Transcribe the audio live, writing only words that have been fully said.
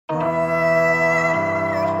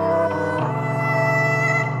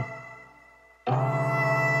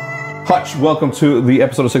Hutch, welcome to the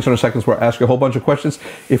episode of 600 Seconds where I ask you a whole bunch of questions.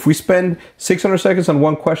 If we spend 600 seconds on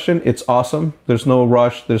one question, it's awesome. There's no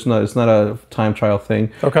rush. It's not a time trial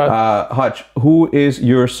thing. Okay. Hutch, who is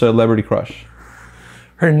your celebrity crush?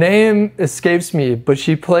 Her name escapes me, but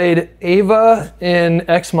she played Ava in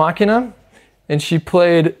Ex Machina, and she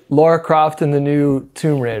played Lara Croft in the new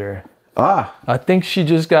Tomb Raider. Ah. I think she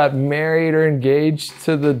just got married or engaged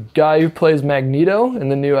to the guy who plays Magneto in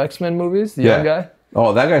the new X-Men movies, the young guy.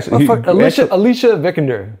 Oh, that guy's... Alicia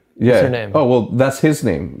Vikander is her name. Oh, well, that's his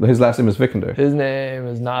name. His last name is Vikander. His name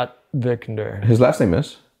is not Vikander. His last name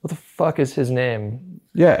is? What the fuck is his name?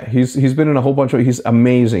 Yeah, he's been in a whole bunch of... He's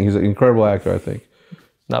amazing. He's an incredible actor, I think.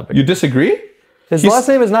 Not Vikander. You disagree? His last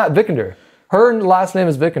name is not Vikander. Her last name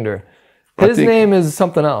is Vikander. His name is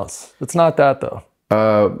something else. It's not that, though.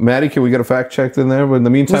 Maddie, can we get a fact checked in there? But in the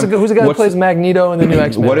meantime, who's the guy who plays Magneto in the new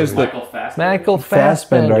X-Men? What is Michael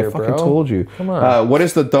Fassbender, I fucking told you. Come on. What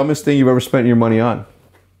is the dumbest thing you've ever spent your money on?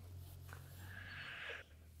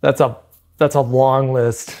 That's a long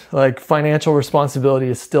list. Like, financial responsibility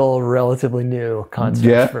is still a relatively new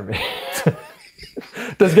concept for me.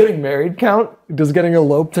 Does getting married count? Does getting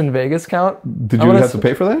eloped in Vegas count? Did you have to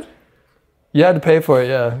pay for that? You had to pay for it,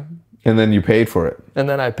 yeah. And then you paid for it. And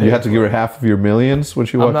then I paid. You had to give her half of your millions when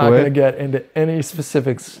she walked away? I'm not going to get into any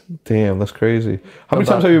specifics. Damn, that's crazy. How many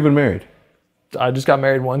times have you been married? I just got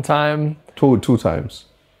married one time. Two times.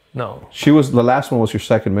 No. The last one was your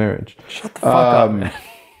second marriage. Shut the fuck up, man.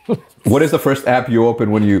 What is the first app you open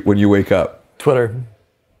when you wake up? Twitter.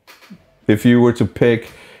 If you were to pick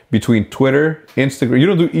between Twitter, Instagram, you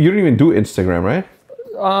don't even do Instagram, right?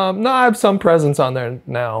 No, I have some presence on there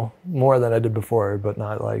now, more than I did before, but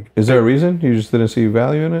not like. Is there a reason you just didn't see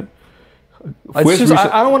value in it? I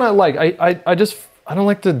don't want to like. I don't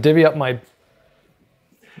like to divvy up my.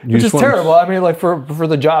 Which is terrible. I mean, like for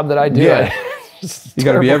the job that I do, you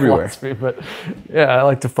got to be everywhere. But yeah, I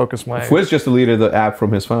like to focus my. Fwiz just deleted the app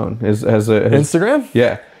from his phone. His Instagram.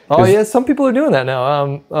 Yeah. Oh yeah, some people are doing that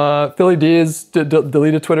now. Philly D has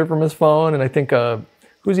deleted Twitter from his phone, and I think.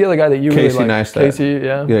 Who's the other guy that you really like? Neistat. Casey,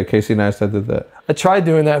 yeah. Yeah, Casey Neistat did that. I tried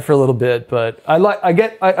doing that for a little bit, but I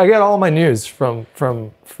get all my news from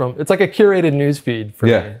it's like a curated news feed for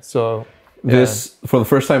me. So for the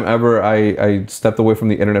first time ever, I stepped away from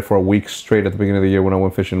the internet for a week straight at the beginning of the year when I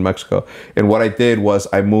went fishing in Mexico. And what I did was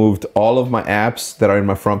I moved all of my apps that are in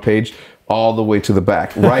my front page all the way to the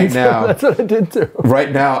back. Right now, that's what I did too. Right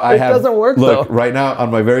now, it doesn't work. Look, though. Right now on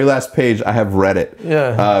my very last page, I have Reddit.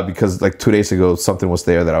 Yeah. Because like 2 days ago, something was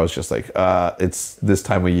there that I was just like, it's this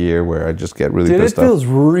time of year where I just get really pissed off. It feels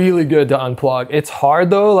really good to unplug. It's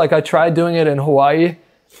hard though. Like I tried doing it in Hawaii,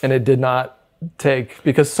 and it did not take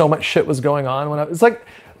because so much shit was going on. It's like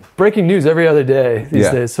breaking news every other day these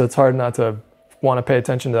days, so it's hard not to want to pay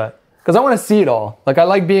attention to that because I want to see it all. Like I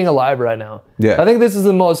like being alive right now. Yeah. I think this is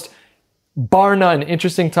the most. Bar none,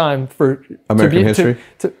 interesting time for American history.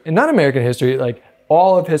 Not American history, like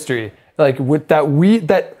all of history. Like with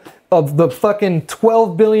that of the fucking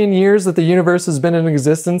 12 billion years that the universe has been in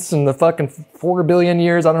existence, and the fucking 4 billion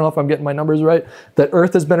years. I don't know if I'm getting my numbers right. That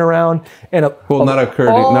Earth has been around, and not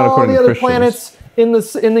according all the to other Christians.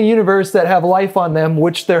 planets in the universe that have life on them,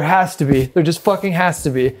 which there has to be. There just fucking has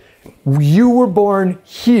to be. You were born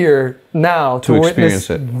here now to witness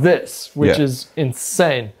this, which is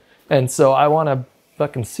insane. And so I want to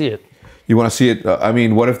fucking see it. You want to see it? I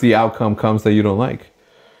mean, what if the outcome comes that you don't like?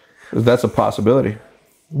 That's a possibility.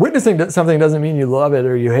 Witnessing something doesn't mean you love it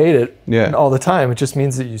or you hate it all the time. It just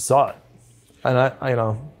means that you saw it. And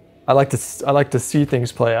I like to see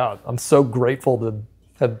things play out. I'm so grateful to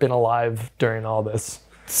have been alive during all this.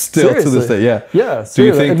 Still seriously. To this day, yeah. Yeah, do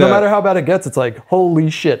you think no matter how bad it gets, it's like, holy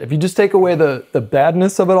shit. If you just take away the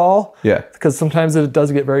badness of it all, because sometimes it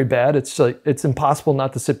does get very bad, it's like it's impossible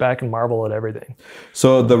not to sit back and marvel at everything.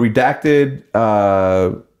 So the redacted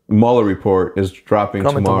Mueller report is dropping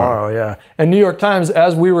tomorrow. Yeah. And New York Times,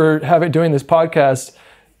 as we were doing this podcast,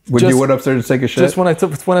 when you went upstairs to take a shit? Just when I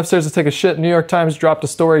went upstairs to take a shit, New York Times dropped a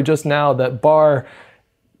story just now that Barr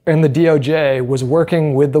and the DOJ was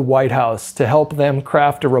working with the White House to help them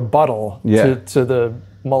craft a rebuttal to the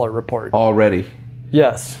Mueller report. Already?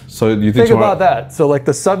 Yes. So you think about that. So like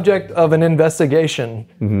the subject of an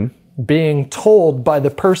investigation being told by the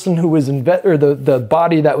person who was or the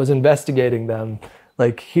body that was investigating them,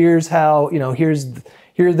 like here's how, here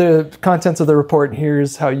are the contents of the report, and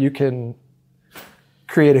here's how you can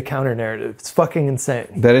create a counter narrative. It's fucking insane.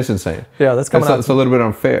 That is insane. Yeah, that's coming out. It's a little bit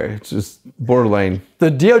unfair. It's just borderline.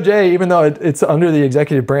 The DOJ, even though it's under the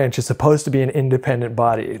executive branch, is supposed to be an independent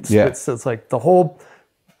body. It's like the whole,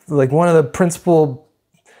 like one of the principal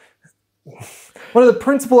One of the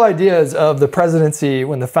principal ideas of the presidency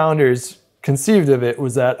when the founders conceived of it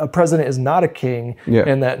was that a president is not a king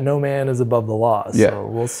and that no man is above the law. So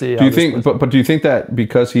we'll see. Do you think, but do you think that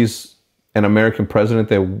because he's an American president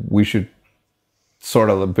that we should sort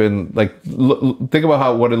of have been like, think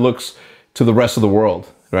about what it looks to the rest of the world,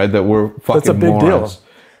 right? That we're fucking That's a big morons. deal.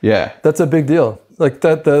 Yeah. That's a big deal. Like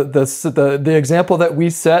that, the example that we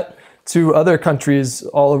set to other countries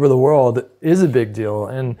all over the world is a big deal.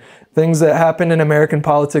 And things that happen in American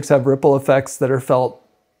politics have ripple effects that are felt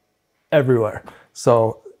everywhere.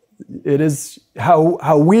 So it is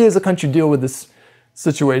how we as a country deal with this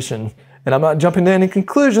situation. And I'm not jumping to any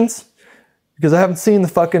conclusions because I haven't seen the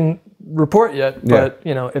fucking report yet. But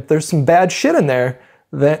you know, if there's some bad shit in there,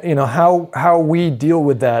 that you know how we deal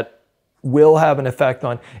with that will have an effect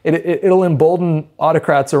on it. It'll embolden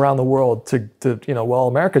autocrats around the world to you know, well,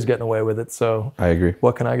 America's getting away with it. So I agree.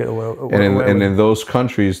 What can I get away with? And in those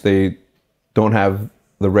countries, they don't have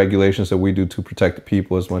the regulations that we do to protect the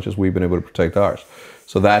people as much as we've been able to protect ours.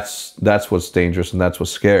 So that's what's dangerous and that's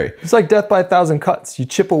what's scary. It's like death by a thousand cuts. You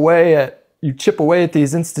chip away at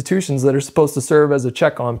these institutions that are supposed to serve as a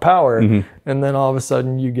check on power, and then all of a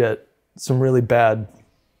sudden you get some really bad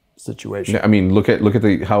situation. I mean, look at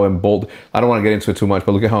how emboldened. I don't want to get into it too much,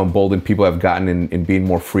 but look at how emboldened people have gotten in being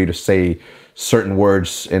more free to say certain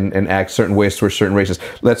words and act certain ways towards certain races.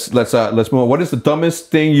 Let's move on. What is the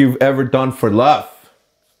dumbest thing you've ever done for love?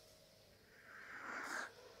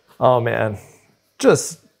 Oh man,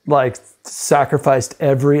 just like sacrificed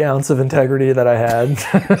every ounce of integrity that I had.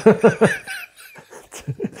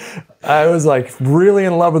 I was like really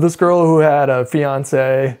in love with this girl who had a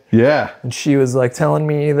fiance. Yeah. And she was like telling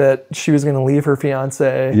me that she was going to leave her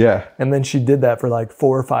fiance. Yeah. And then she did that for like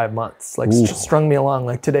 4 or 5 months. Like strung me along.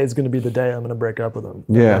 Like today's going to be the day I'm going to break up with him.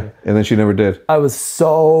 Yeah. And then she never did. I was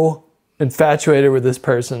so infatuated with this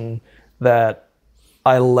person that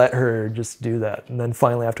I let her just do that. And then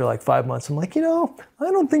finally after like 5 months, I'm like, you know, I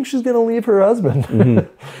don't think she's going to leave her husband.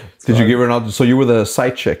 Did you give her an, so you were the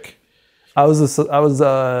side chick? I was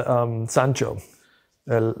Sancho,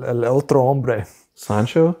 el otro hombre.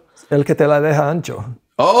 Sancho? El que te la deja ancho.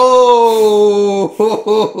 Oh,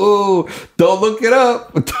 don't look it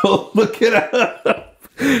up. Don't look it up.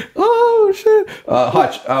 Oh, shit.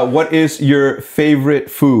 Hutch, what is your favorite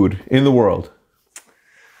food in the world?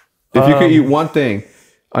 If you could eat one thing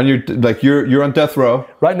on your, like you're on death row.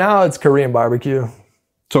 Right now it's Korean barbecue.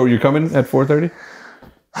 So you're coming at 4:30?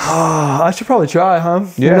 I should probably try, huh?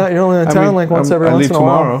 Yeah. You're only in town like once every once in a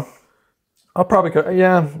tomorrow. while. I'll probably go.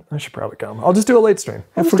 Yeah, I should probably come. I'll just do a late stream.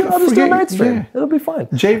 I'll just do a night stream. Yeah. It'll be fine.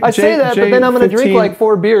 I say that, but then I'm going to drink like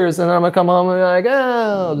 4 beers and then I'm going to come home and be like,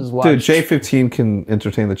 oh, I'll just watch. Dude, J15 can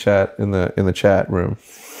entertain the chat in the chat room.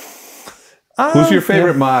 Who's your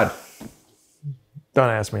favorite mod? Don't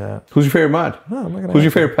ask me that. Who's your favorite mod? No, I'm not gonna. Who's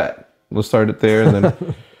your favorite pet? We'll start it there and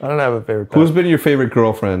then. I don't have a favorite pet. Who's been your favorite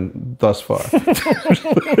girlfriend thus far?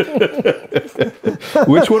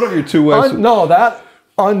 Which one of your 2 wives? No, that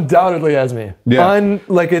undoubtedly has me. Yeah.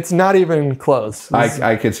 Like it's not even close.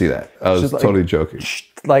 I can see that. I was totally joking.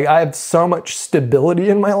 Like I have so much stability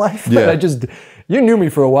in my life that you knew me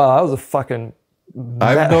for a while. I was a fucking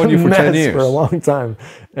I've known you for 10 years. For a long time.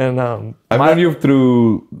 And I've known you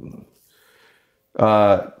through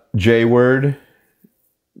J Word,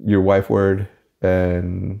 your wife Word,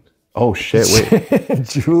 and oh shit, wait.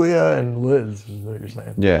 Julia and Liz is what you're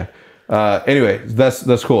saying. Yeah. Anyway,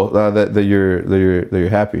 that's cool. That you're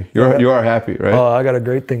happy. You are happy, right? Oh, I got a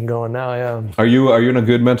great thing going now. Yeah. Are you in a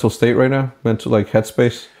good mental state right now? Mental like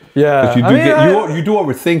headspace? Yeah. You do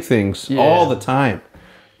overthink things all the time.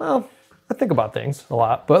 Well, I think about things a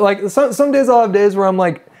lot, but like some days I'll have days where I'm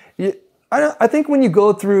like, I think when you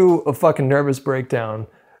go through a fucking nervous breakdown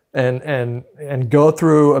and go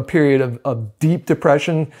through a period of deep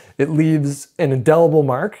depression, it leaves an indelible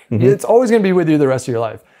mark. It's always going to be with you the rest of your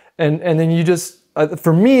life. And then you just,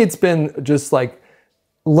 for me, it's been just like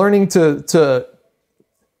learning to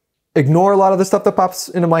ignore a lot of the stuff that pops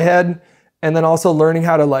into my head, and then also learning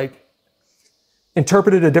how to like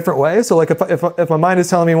interpret it a different way. So like if my mind is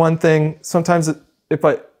telling me one thing, sometimes if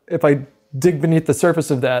I dig beneath the surface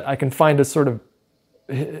of that, I can find a sort of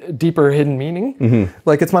deeper hidden meaning.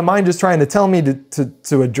 Like it's my mind just trying to tell me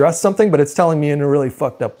to address something, but it's telling me in a really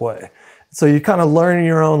fucked up way. So you kind of learn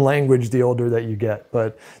your own language the older that you get.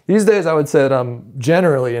 But these days I would say that I'm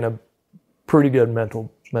generally in a pretty good mental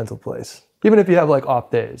place. Even if you have like off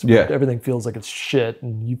days, where everything feels like it's shit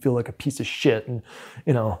and you feel like a piece of shit and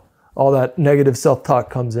you know, all that negative self-talk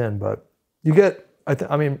comes in. But you get,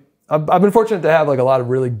 I mean, I've been fortunate to have like a lot of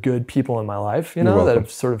really good people in my life, you know, that have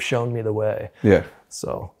sort of shown me the way. Yeah.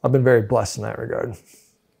 So I've been very blessed in that regard.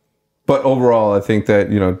 But overall, I think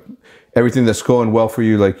that, you know, everything that's going well for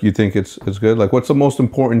you, like you think it's good. Like, what's the most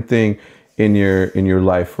important thing in your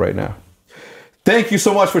life right now? Thank you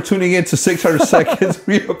so much for tuning in to 600 Seconds.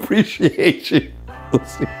 We appreciate you. We'll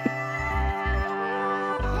see.